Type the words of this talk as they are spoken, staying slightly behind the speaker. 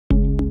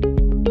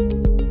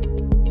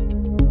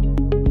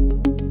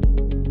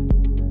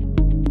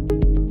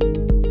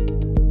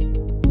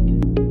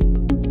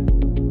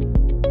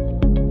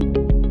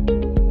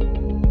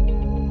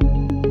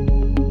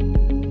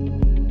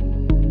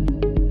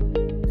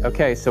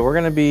Okay, so we're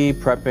going to be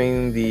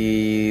prepping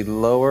the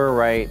lower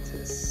right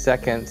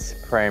second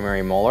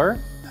primary molar.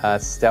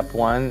 Step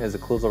 1 is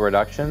occlusal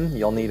reduction.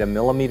 You'll need 1.5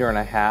 millimeters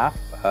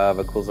of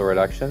occlusal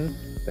reduction.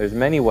 There's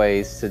many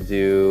ways to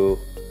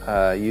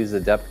use the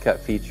depth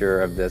cut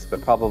feature of this,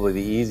 but probably the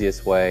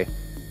easiest way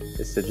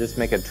is to just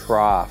make a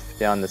trough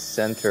down the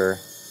center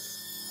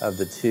of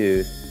the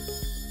tooth,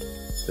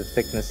 the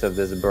thickness of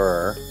this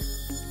burr.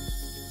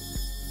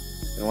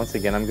 And once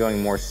again, I'm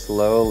going more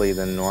slowly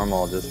than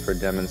normal just for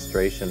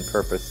demonstration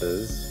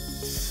purposes.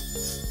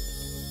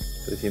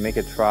 But if you make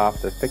a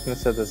trough, the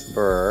thickness of this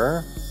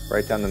burr,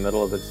 right down the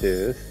middle of the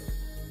tooth,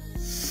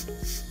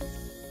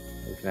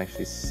 you can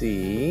actually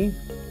see.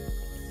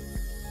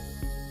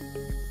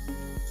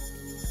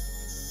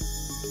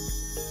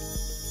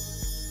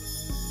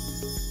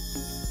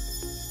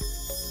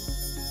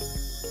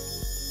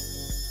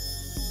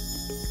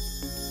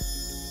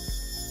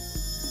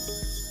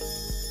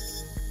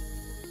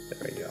 There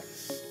we go.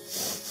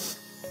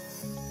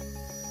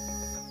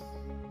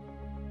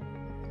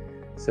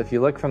 So if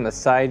you look from the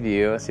side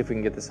view, let's see if we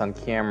can get this on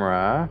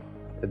camera.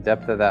 The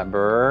depth of that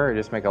burr,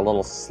 just make a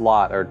little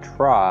slot or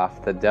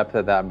trough, the depth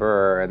of that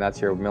burr, and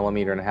that's your 1.5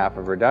 millimeters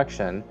of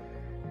reduction.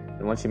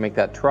 And once you make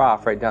that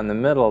trough right down the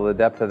middle, the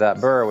depth of that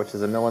burr, which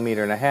is 1.5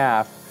 millimeters,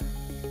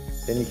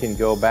 then you can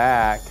go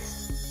back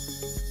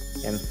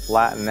and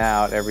flatten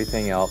out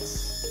everything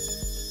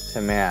else to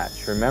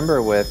match.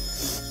 Remember, with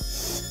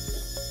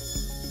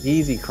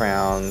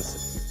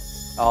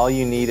EZCROWNs, all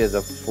you need is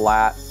a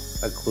flat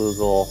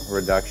occlusal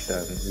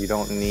reduction. You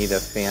don't need a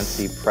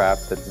fancy prep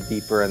that's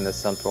deeper in the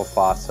central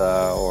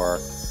fossa or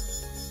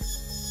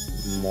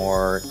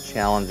more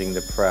challenging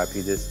to prep.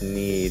 You just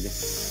need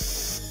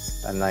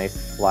a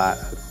nice flat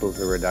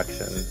occlusal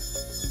reduction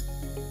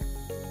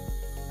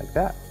like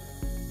that.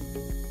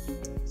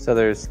 So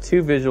there's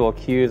 2 visual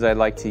cues I'd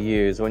like to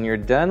use. When you're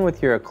done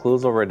with your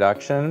occlusal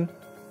reduction,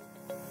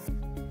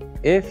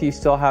 if you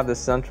still have the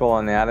central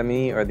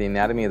anatomy or the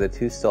anatomy of the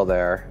tooth still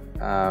there,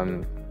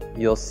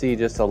 you'll see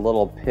just a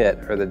little pit,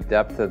 or the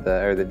depth of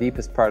the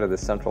deepest part of the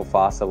central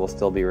fossa will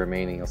still be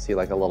remaining. You'll see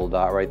like a little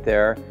dot right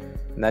there,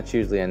 and that's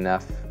usually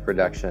enough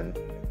reduction.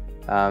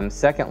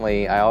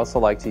 Secondly, I also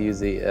like to use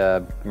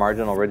the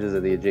marginal ridges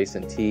of the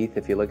adjacent teeth.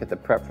 If you look at the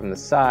prep from the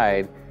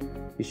side,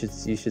 you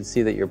should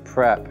see that your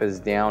prep is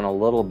down a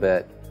little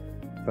bit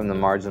from the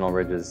marginal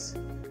ridges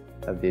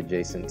of the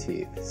adjacent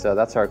teeth. So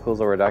that's our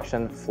occlusal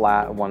reduction,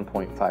 flat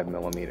 1.5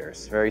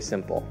 millimeters. Very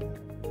simple.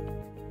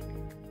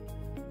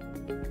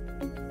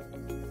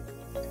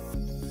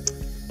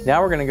 Now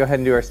we're going to go ahead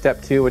and do our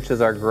step 2, which is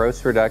our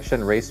gross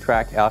reduction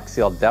RACETRACK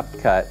axial depth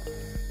cut.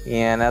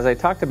 And as I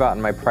talked about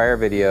in my prior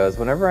videos,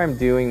 whenever I'm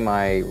doing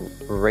my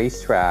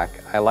RACETRACK,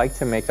 I like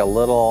to make a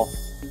little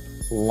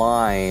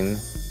line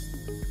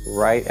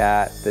right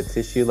at the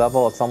tissue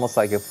level. It's almost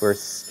like if we're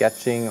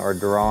sketching or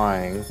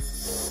drawing,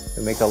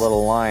 we make a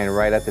little line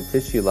right at the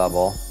tissue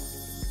level,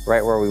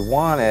 right where we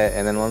want it,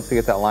 and then once we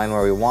get that line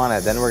where we want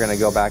it, then we're going to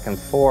go back and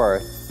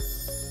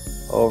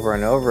forth over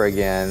and over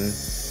again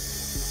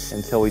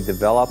until we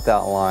develop that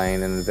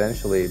line, and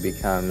eventually it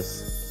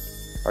becomes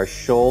our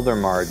shoulder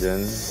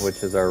margin,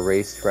 which is our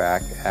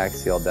RACETRACK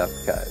axial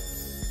depth cut.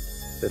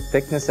 The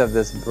thickness of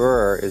this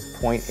burr is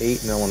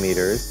 0.8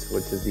 millimeters,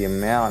 which is the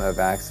amount of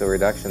axial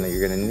reduction that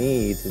you're going to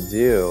need to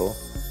do.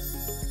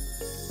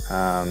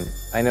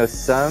 I know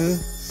some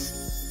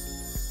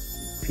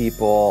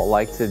people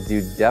like to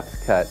do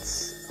depth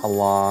cuts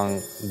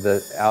along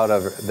the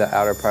outer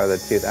part of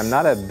the tooth. I'm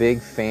not a big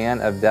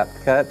fan of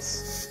depth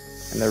cuts,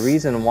 and the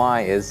reason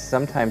why is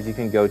sometimes you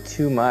can go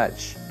too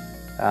much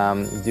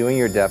doing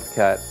your depth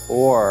cut,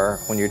 or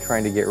when you're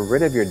trying to get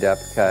rid of your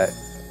depth cut,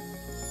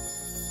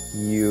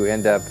 you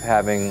end up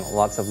having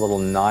lots of little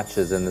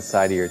notches in the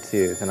side of your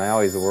tooth, and I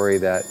always worry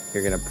that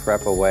you're going to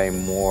prep away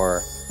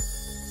more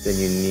than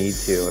you need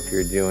to if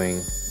you're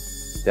doing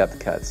depth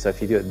cuts. So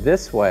if you do it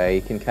this way,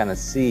 you can kind of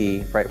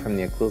see right from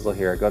the occlusal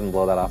here. Go ahead and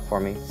blow that off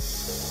for me.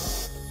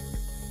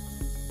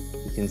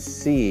 You can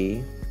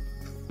see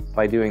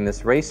by doing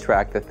this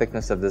RACETRACK the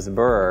thickness of this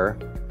burr.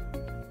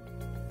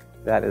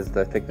 That is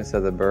the thickness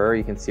of the burr.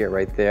 You can see it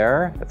right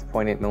there. That's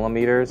 0.8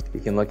 millimeters. You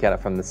can look at it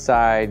from the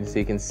side, so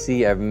you can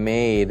see I've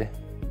made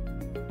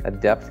a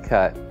depth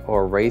cut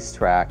or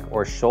RACETRACK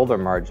or shoulder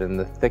margin,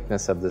 the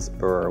thickness of this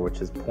burr,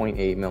 which is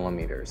 0.8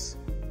 millimeters.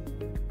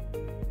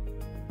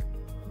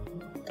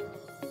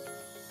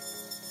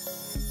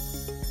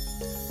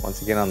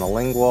 Once again, on the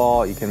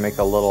lingual, you can make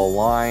a little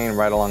line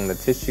right along the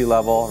tissue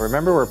level.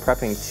 Remember, we're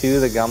prepping to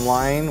the gum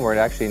line. We're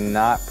actually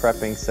not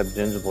prepping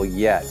subgingival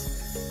yet.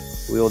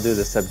 We will do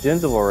the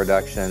subgingival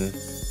reduction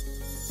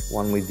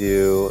when we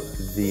do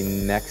the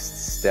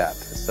next step.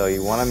 So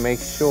you want to make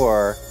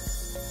sure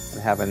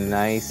and have a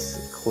nice,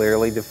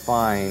 clearly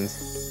defined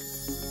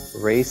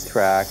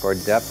RACETRACK or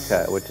depth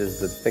cut, which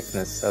is the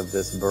thickness of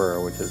this burr,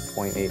 which is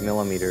 0.8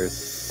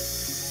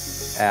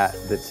 millimeters at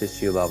the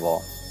tissue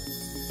level.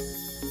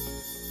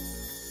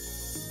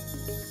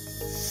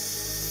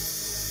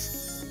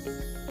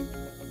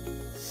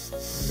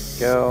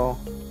 There we go.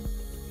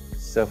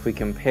 So if we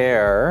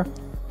compare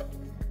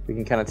we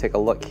can kind of take a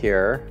look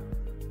here.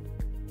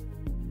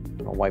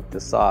 I'll wipe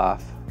this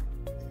off.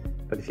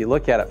 But if you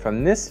look at it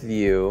from this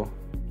view,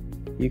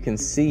 you can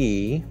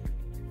see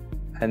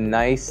a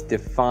nice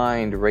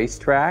defined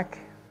racetrack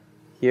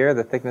here,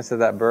 the thickness of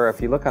that burr.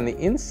 If you look on the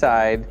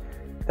inside,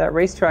 that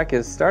racetrack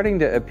is starting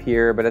to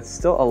appear, but it's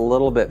still a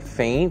little bit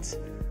faint.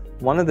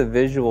 One of the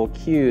visual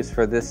cues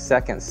for this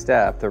second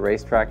step, the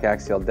racetrack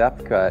axial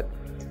depth cut,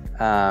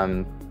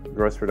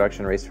 gross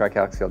reduction racetrack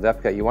axial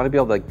depth cut, you want to be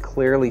able to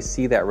clearly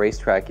see that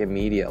racetrack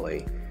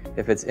immediately.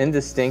 If it's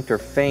indistinct or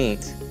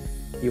faint,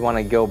 you want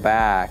to go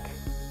back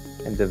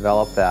and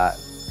develop that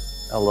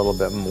a little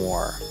bit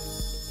more.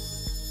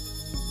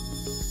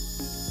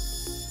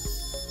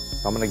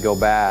 So I'm going to go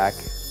back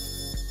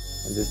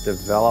and just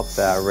develop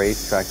that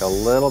racetrack a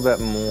little bit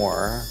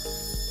more.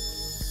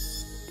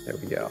 There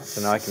we go.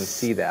 So now I can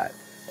see that.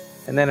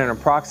 And then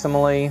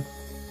interproximally,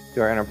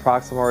 do our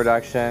interproximal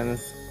reduction.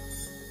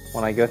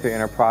 When I go through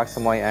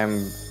interproximally,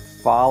 I'm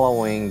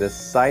following the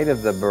site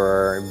of the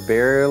burr,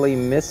 barely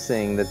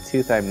missing the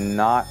tooth I'm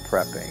not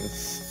prepping.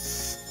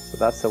 So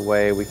that's a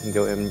way we can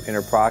go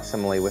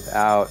interproximally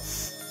without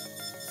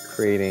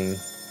creating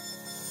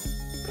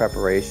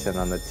preparation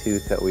on the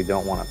tooth that we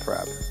don't want to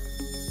prep.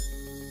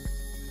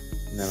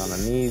 And then on the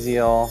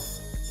mesial,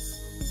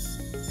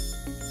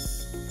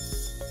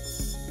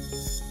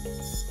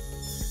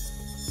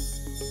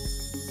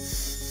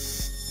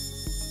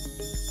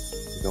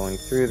 going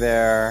through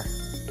there,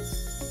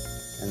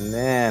 and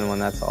then when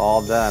that's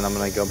all done, I'm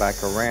going to go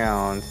back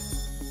around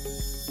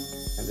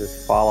and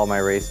just follow my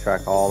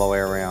racetrack all the way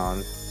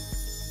around.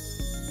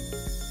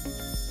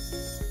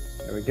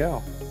 There we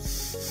go.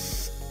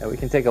 Now we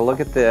can take a look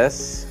at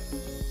this.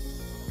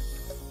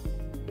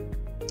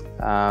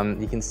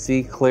 You can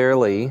see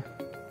clearly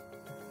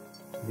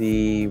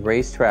the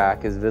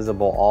racetrack is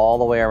visible all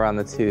the way around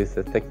the tooth,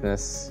 the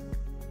thickness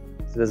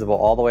is visible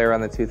all the way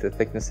around the tooth, the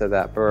thickness of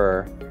that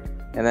burr.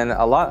 And then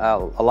a lot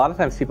of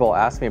times people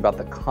ask me about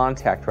the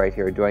contact right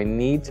here. Do I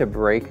need to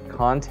break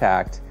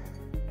contact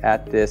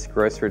at this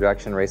gross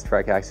reduction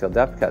racetrack axial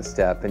depth cut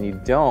step? And you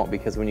don't,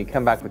 because when you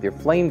come back with your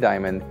flame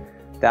diamond,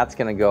 that's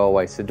going to go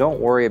away. So don't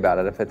worry about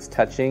it if it's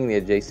touching the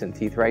adjacent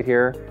teeth right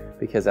here,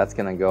 because that's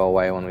going to go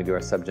away when we do our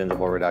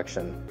subgingival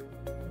reduction.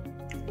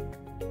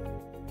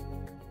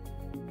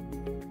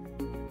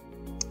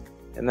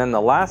 And then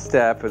the last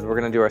step is we're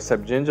going to do our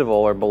subgingival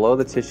or below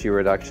the tissue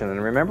reduction.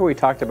 And remember, we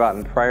talked about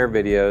in prior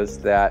videos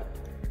that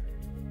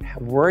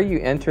where you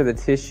enter the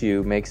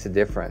tissue makes a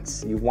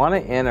difference. You want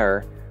to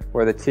enter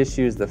where the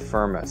tissue is the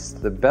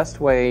firmest. The best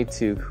way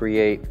to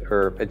create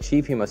or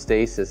achieve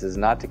hemostasis is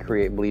not to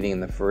create bleeding in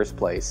the first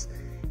place.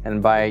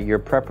 And by your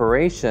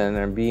preparation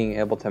and being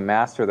able to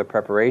master the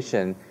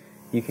preparation,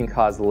 you can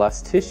cause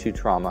less tissue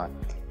trauma.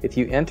 If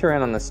you enter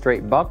in on the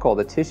straight buccal,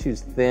 the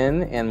tissue's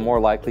thin and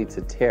more likely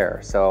to tear.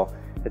 So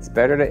it's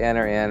better to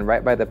enter in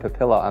right by the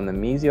papilla on the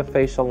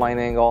mesiofacial line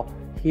angle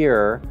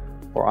here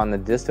or on the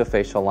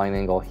distofacial line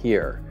angle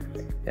here.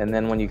 And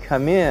then when you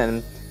come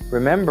in,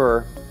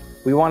 remember,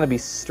 we want to be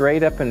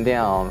straight up and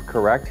down,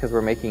 correct? Because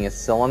we're making a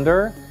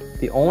cylinder.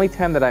 The only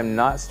time that I'm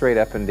not straight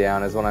up and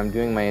down is when I'm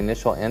doing my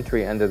initial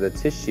entry into the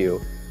tissue.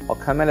 I'll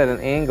come in at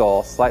an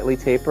angle, slightly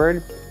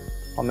tapered.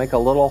 I'll make a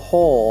little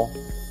hole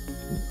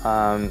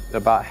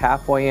about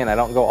halfway in. I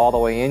don't go all the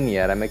way in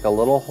yet. I make a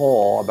little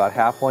hole about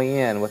halfway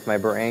in with my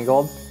burr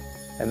angled,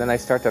 and then I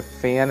start to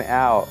fan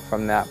out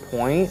from that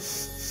point.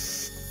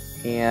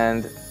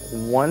 And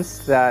once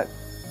that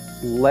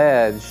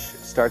ledge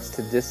starts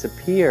to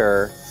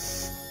disappear,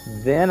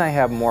 then I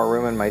have more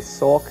room in my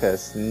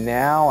sulcus.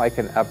 Now I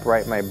can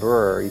upright my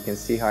burr. You can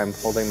see how I'm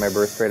holding my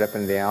burr straight up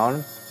and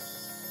down.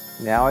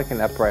 Now I can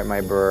upright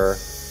my burr,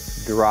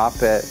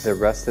 drop it the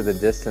rest of the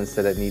distance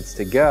that it needs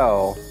to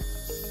go.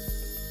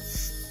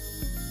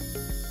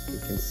 You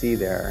can see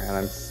there, and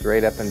I'm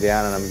straight up and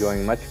down, and I'm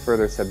going much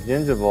further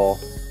subgingival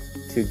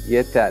to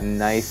get that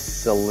nice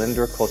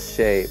cylindrical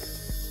shape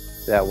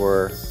that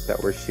we're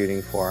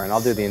shooting for. And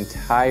I'll do the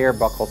entire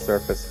buccal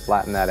surface,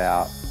 flatten that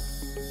out.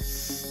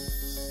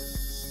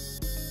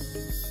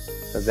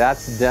 So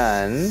that's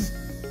done.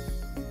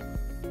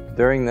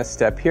 During this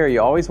step here,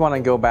 you always want to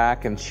go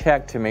back and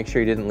check to make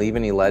sure you didn't leave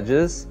any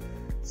ledges.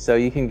 So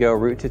you can go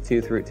root to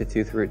tooth, root to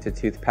tooth, root to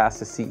tooth past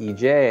the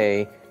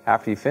CEJ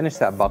after you finish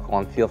that buccal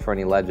and feel for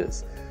any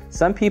ledges.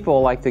 Some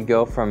people like to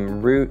go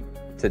from root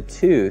to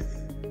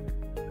tooth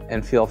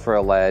and feel for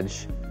a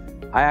ledge.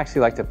 I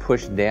actually like to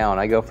push down.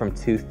 I go from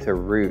tooth to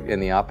root in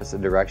the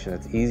opposite direction.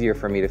 It's easier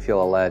for me to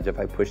feel a ledge if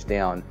I push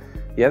down.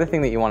 The other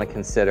thing that you want to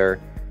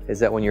consider is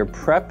that when you're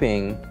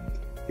prepping,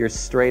 you're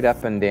straight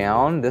up and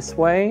down this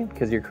way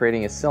because you're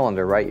creating a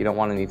cylinder, right? You don't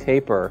want any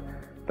taper.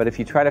 But if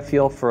you try to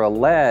feel for a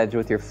ledge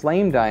with your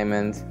flame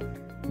diamond,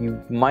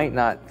 you might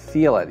not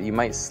feel it. You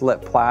might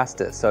slip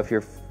past it. So if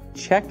you're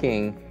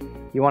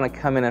checking, you want to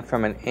come in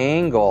from an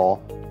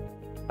angle,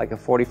 like a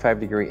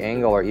 45-degree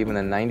angle or even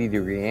a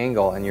 90-degree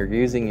angle, and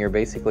you're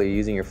basically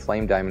using your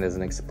flame diamond as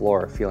an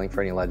explorer, feeling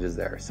for any ledges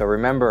there. So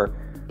remember,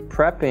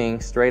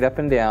 prepping straight up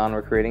and down,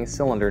 we're creating a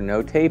cylinder,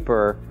 no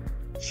taper.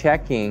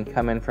 checking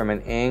come in from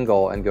an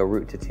angle and go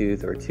root to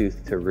tooth or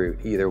tooth to root,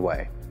 either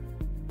way.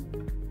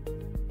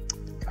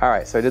 All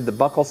right, so I did the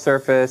buccal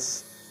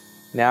surface.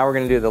 Now we're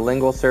going to do the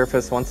lingual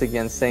surface. Once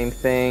again, same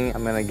thing.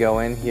 I'm going to go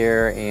in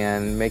here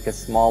and make a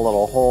small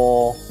little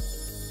hole,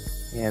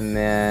 and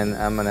then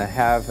I'm going to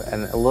have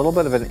a little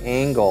bit of an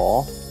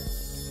angle.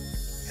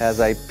 As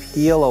I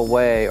peel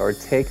away or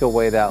take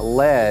away that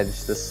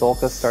ledge, the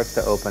sulcus starts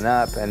to open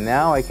up, and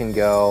now I can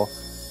go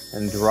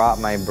and drop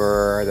my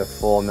burr the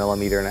full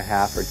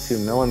 1.5 or 2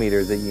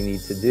 millimeters that you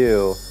need to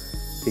do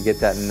to get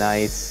that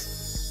nice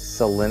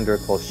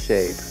cylindrical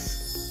shape.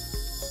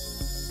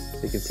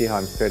 So you can see how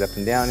I'm straight up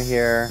and down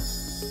here.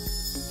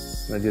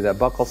 I'm going to do that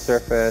buccal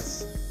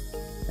surface,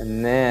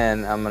 and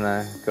then I'm going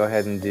to go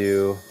ahead and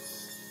do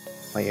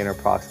my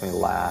interproximal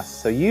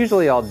last. So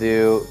usually I'll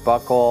do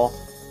buccal,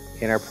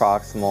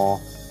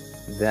 interproximal,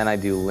 then I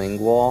do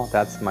lingual.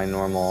 That's my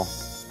normal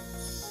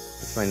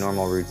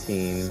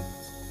routine.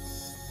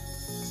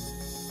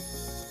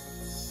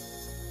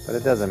 But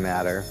it doesn't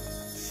matter.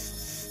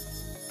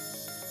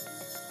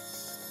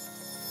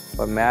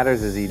 What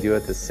matters is you do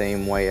it the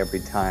same way every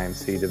time,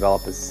 so you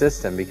develop a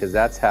system, because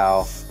that's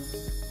how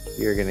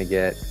you're going to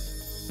get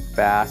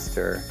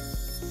faster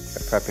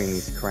at prepping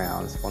these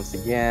crowns. Once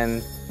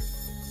again,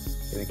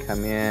 you're going to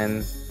come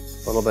in,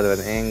 a little bit of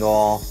an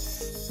angle.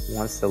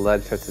 Once the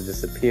ledge starts to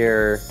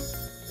disappear,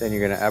 then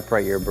you're going to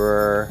upright your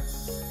burr.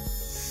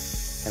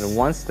 And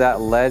once that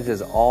ledge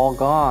is all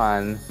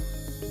gone,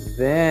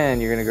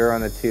 then you're going to go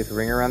around the tooth,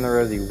 ring around the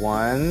rosy.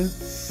 1,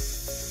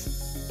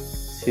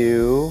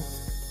 2,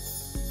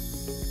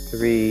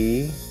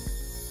 3,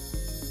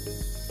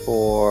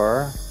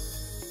 4,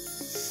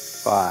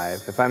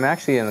 5. If I'm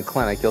actually in the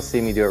clinic, you'll see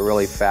me do it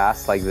really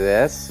fast like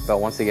this, but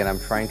once again, I'm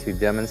trying to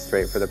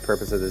demonstrate for the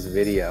purpose of this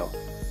video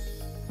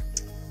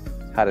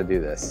how to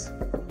do this.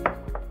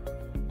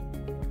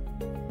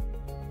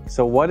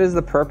 So what is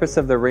the purpose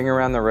of the ring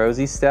around the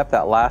rosy step,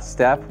 that last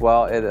step?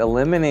 Well, it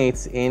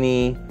eliminates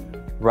any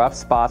rough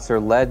spots or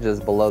ledges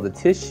below the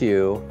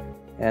tissue.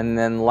 And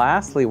then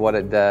lastly, what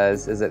it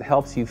does is it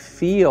helps you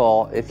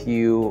feel if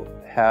you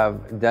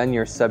have done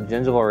your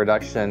subgingival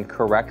reduction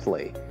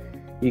correctly.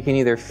 You can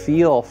either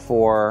feel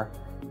for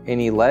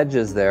any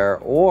ledges there,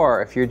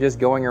 or if you're just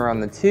going around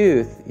the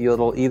tooth,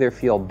 it'll either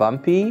feel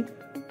bumpy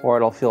or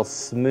it'll feel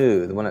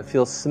smooth. When it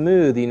feels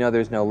smooth, you know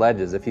there's no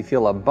ledges. If you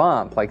feel a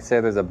bump, like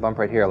say there's a bump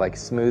right here, like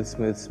smooth,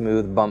 smooth,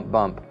 smooth, bump,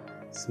 bump,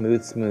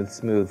 smooth, smooth,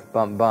 smooth,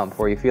 bump, bump,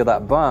 where you feel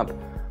that bump,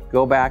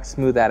 go back,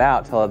 smooth that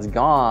out till it's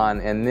gone,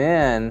 and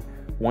then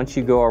once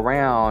you go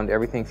around,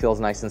 everything feels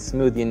nice and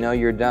smooth. You know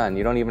you're done.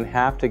 You don't even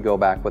have to go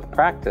back with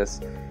practice.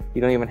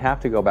 You don't even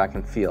have to go back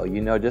and feel. You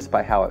know just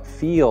by how it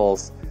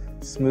feels,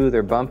 smooth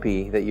or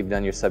bumpy, that you've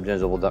done your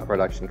subgingival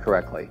reduction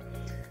correctly.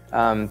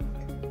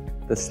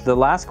 The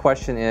last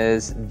question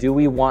is, do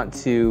we want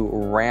to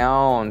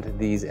round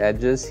these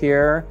edges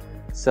here?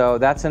 So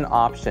that's an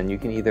option. You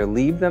can either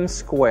leave them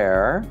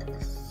square,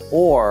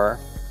 or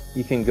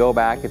you can go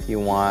back if you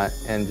want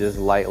and just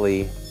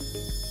lightly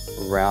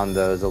round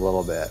those a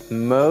little bit.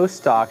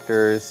 Most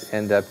doctors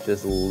end up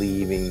just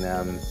leaving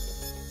them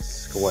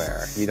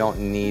square. You don't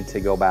need to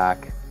go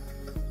back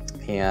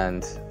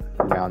and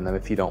round them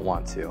if you don't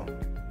want to.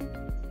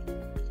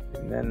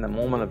 And then the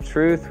moment of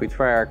truth, we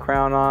try our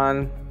crown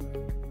on,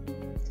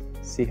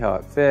 see how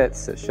it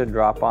fits. It should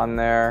drop on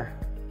there,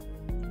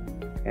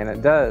 and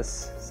it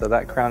does. So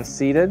that crown's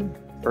seated,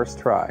 first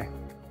try.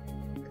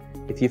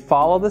 If you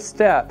follow the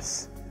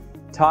steps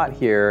taught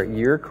here,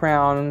 your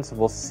crowns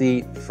will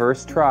seat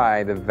first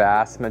try the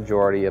vast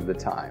majority of the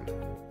time.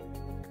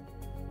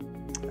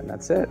 And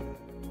that's it.